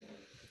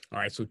All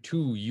right, so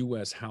two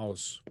U.S.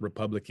 House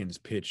Republicans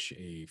pitch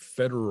a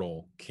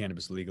federal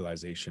cannabis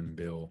legalization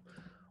bill.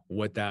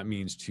 What that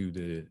means to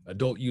the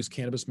adult use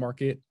cannabis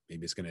market,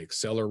 maybe it's going to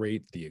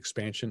accelerate the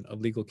expansion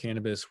of legal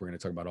cannabis. We're going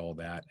to talk about all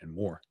that and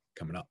more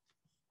coming up.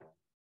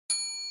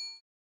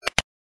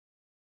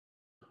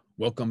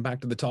 Welcome back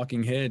to the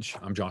Talking Hedge.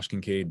 I'm Josh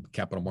Kincaid,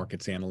 capital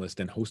markets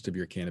analyst and host of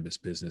your cannabis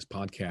business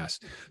podcast.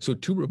 So,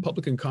 two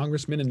Republican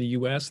congressmen in the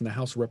U.S. and the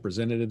House of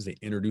Representatives, they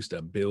introduced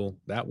a bill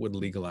that would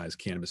legalize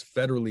cannabis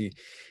federally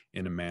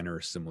in a manner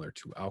similar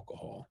to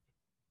alcohol.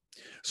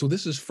 So,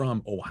 this is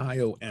from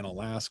Ohio and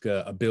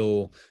Alaska, a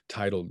bill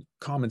titled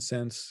Common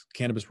Sense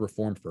Cannabis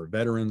Reform for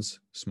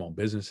Veterans, Small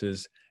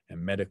Businesses, and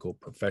Medical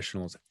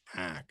Professionals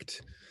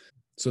Act.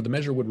 So the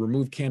measure would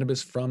remove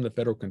cannabis from the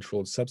Federal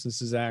Controlled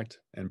Substances Act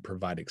and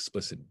provide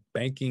explicit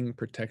banking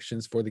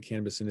protections for the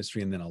cannabis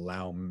industry, and then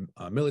allow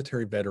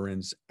military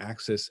veterans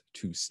access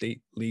to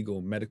state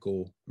legal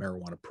medical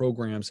marijuana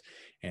programs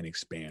and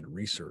expand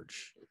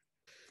research.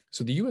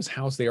 So the U.S.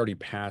 House, they already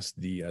passed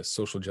the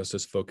social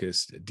justice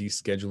focused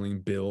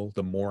descheduling bill,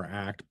 the MORE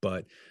Act,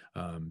 but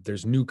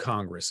there's new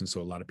Congress. And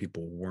so a lot of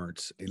people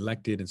weren't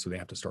elected. And so they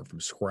have to start from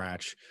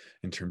scratch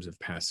in terms of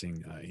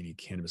passing any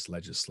cannabis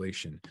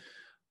legislation.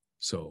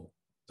 So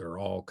they're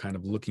all kind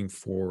of looking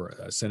for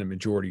Senate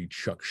Majority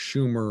Chuck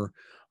Schumer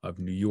of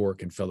New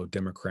York and fellow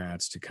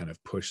Democrats to kind of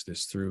push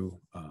this through.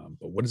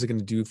 But what is it going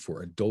to do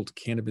for adult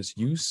cannabis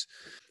use?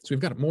 So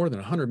we've got more than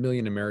 100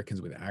 million Americans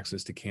with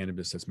access to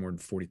cannabis. That's more than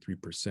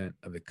 43%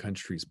 of the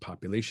country's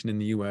population in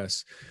the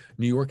U.S.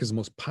 New York is the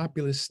most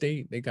populous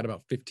state. They got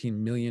about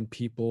 15 million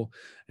people.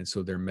 And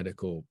so their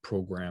medical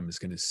program is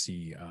going to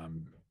see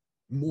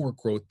more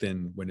growth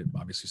than when it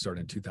obviously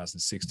started in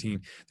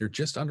 2016. They're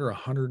just under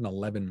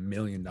 $111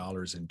 million in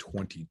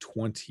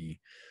 2020,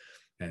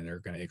 and they're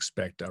going to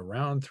expect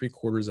around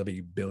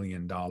 $750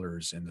 million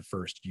in the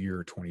first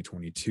year,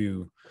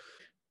 2022.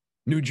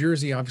 New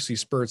Jersey obviously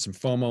spurred some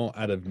FOMO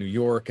out of New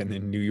York, and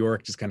then New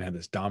York just kind of had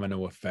this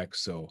domino effect.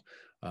 So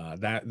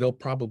that they'll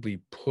probably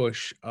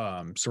push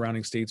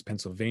surrounding states.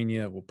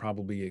 Pennsylvania will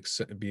probably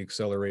be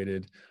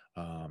accelerated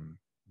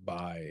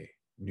by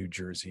New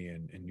Jersey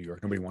and New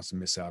York. Nobody wants to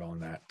miss out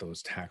on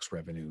those tax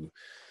revenue.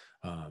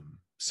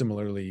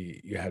 Similarly,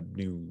 you had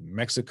New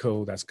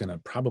Mexico. That's going to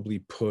probably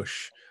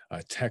push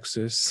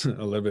Texas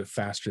a little bit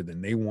faster than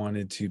they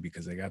wanted to,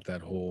 because they got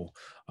that whole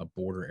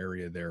border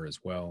area there as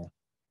well.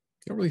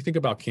 You don't really think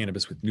about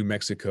cannabis with New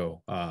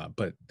Mexico,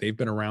 but they've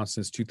been around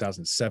since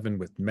 2007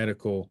 with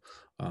medical,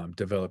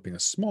 developing a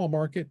small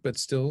market, but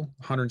still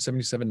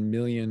 177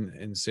 million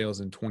in sales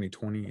in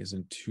 2020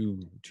 isn't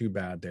too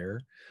bad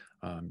there.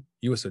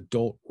 U.S.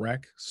 adult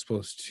rec is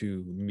supposed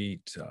to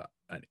meet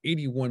an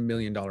 $81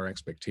 million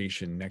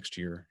expectation next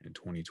year in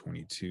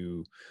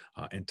 2022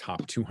 and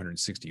top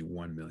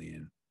 261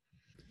 million.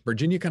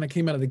 Virginia kind of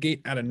came out of the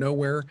gate out of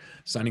nowhere,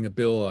 signing a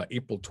bill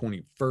April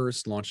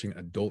 21st, launching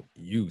adult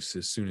use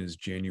as soon as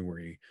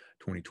January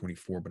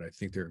 2024. But I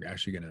think they're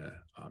actually going to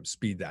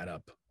speed that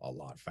up a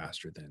lot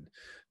faster than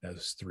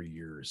those 3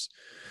 years.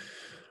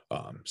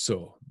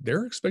 So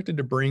they're expected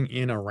to bring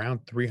in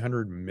around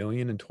 300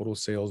 million in total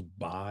sales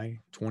by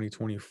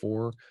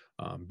 2024,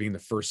 being the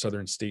first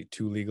southern state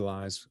to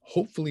legalize,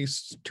 hopefully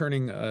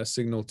turning a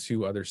signal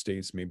to other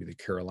states, maybe the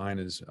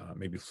Carolinas,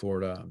 maybe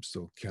Florida. I'm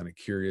still kind of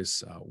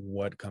curious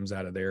what comes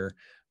out of there,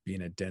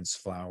 being a dense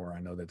flower. I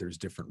know that there's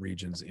different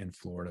regions in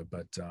Florida,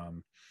 but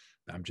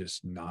I'm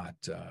just not,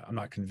 I'm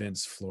not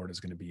convinced Florida is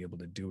going to be able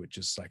to do it,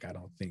 just like I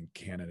don't think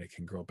Canada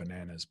can grow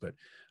bananas, but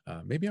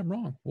maybe I'm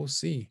wrong. We'll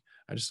see.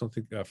 I just don't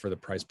think for the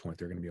price point,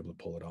 they're going to be able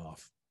to pull it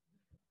off.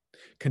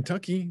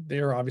 Kentucky, they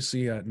are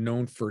obviously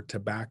known for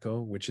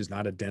tobacco, which is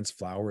not a dense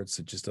flower. It's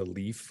just a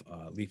leaf.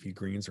 Leafy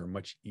greens are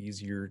much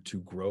easier to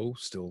grow,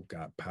 still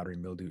got powdery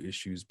mildew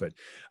issues. But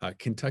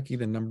Kentucky,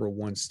 the number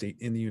one state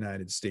in the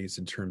United States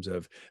in terms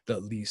of the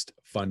least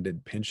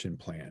funded pension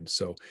plan.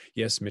 So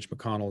yes, Mitch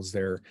McConnell's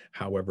there.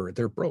 However,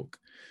 they're broke.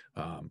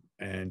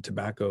 And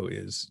tobacco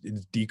is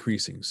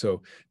decreasing.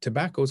 So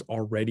tobacco is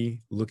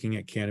already looking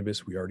at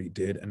cannabis. We already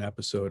did an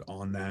episode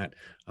on that,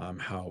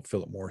 how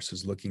Philip Morris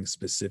is looking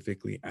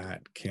specifically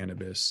at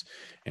cannabis.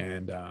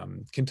 And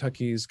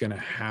Kentucky is going to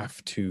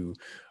have to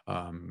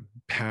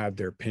pad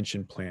their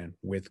pension plan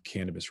with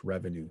cannabis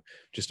revenue,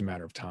 just a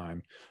matter of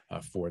time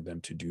for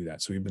them to do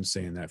that. So we've been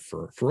saying that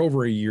for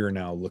over a year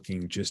now,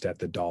 looking just at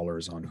the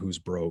dollars on who's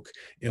broke.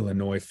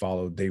 Illinois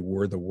followed. They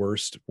were the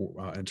worst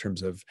in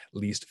terms of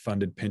least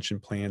funded pension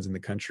plans in the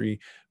country.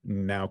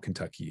 Now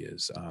Kentucky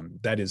is.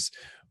 That is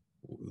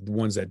the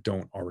ones that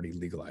don't already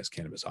legalize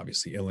cannabis.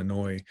 Obviously,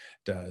 Illinois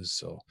does.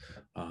 So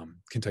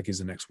Kentucky is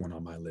the next one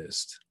on my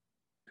list.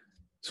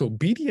 So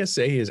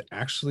BDSA is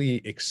actually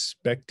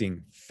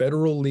expecting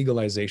federal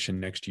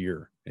legalization next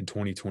year in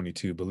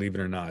 2022, believe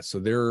it or not. So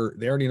they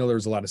already know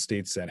there's a lot of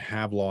states that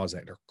have laws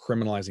that are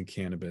criminalizing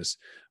cannabis,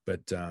 but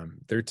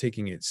they're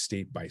taking it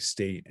state by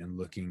state and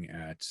looking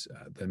at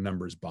the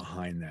numbers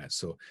behind that.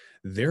 So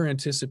they're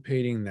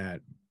anticipating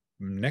that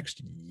next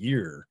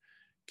year,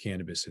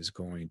 cannabis is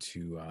going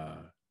to,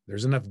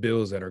 there's enough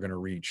bills that are going to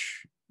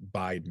reach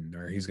Biden,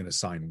 or he's going to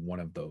sign one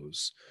of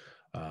those.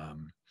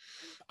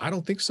 I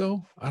don't think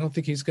so. I don't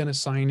think he's going to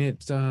sign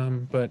it.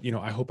 But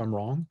I hope I'm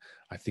wrong.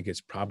 I think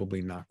it's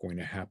probably not going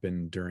to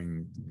happen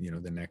during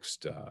the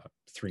next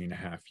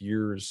 3.5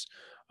 years,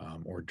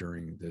 or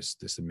during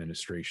this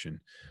administration.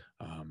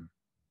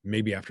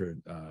 Maybe after,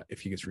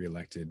 if he gets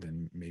reelected,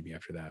 then maybe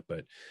after that.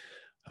 But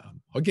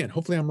again,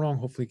 hopefully I'm wrong.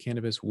 Hopefully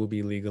cannabis will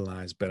be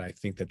legalized, but I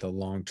think that the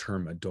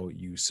long-term adult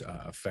use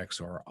effects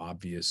are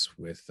obvious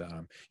with,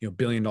 $1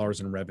 billion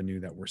in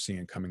revenue that we're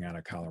seeing coming out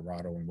of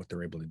Colorado and what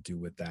they're able to do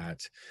with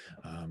that.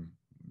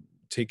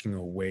 Taking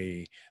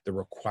away the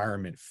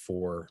requirement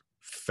for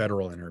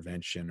federal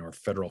intervention or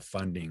federal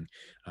funding,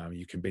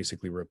 you can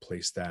basically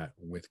replace that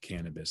with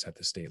cannabis at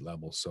the state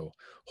level. So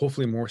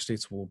hopefully more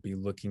states will be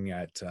looking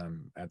at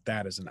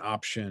that as an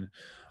option,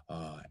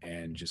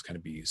 and just kind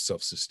of be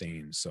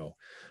self-sustained. So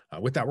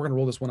with that, we're going to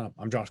roll this one up.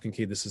 I'm Josh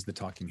Kincaid. This is The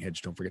Talking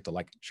Hedge. Don't forget to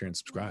like, share, and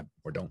subscribe,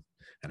 or don't.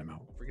 And I'm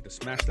out. Don't forget to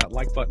smash that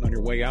like button on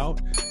your way out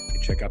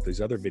and check out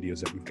these other videos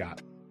that we've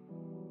got.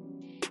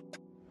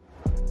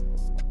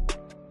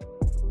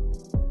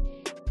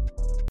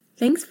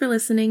 Thanks for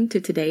listening to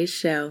today's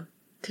show.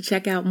 To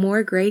check out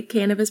more great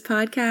cannabis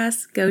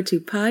podcasts, go to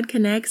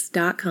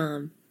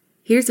podconnects.com.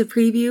 Here's a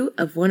preview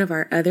of one of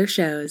our other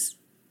shows.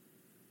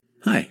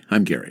 Hi,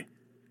 I'm Gary,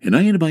 and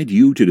I invite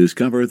you to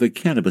discover the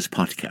Cannabis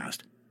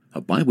Podcast,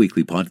 a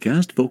bi-weekly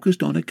podcast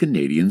focused on a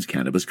Canadian's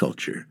cannabis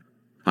culture.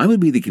 I would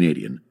be the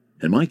Canadian,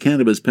 and my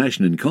cannabis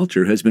passion and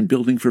culture has been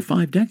building for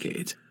 5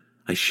 decades.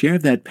 I share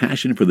that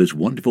passion for this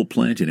wonderful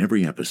plant in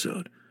every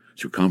episode,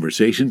 through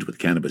conversations with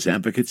cannabis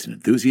advocates and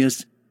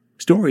enthusiasts,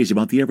 stories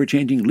about the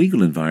ever-changing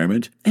legal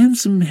environment, and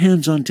some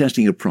hands-on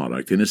testing of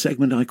product in a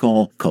segment I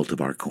call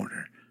Cultivar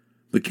Corner.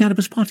 The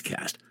Cannabis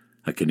Podcast,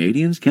 a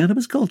Canadian's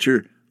cannabis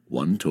culture,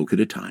 one toke at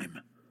a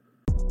time.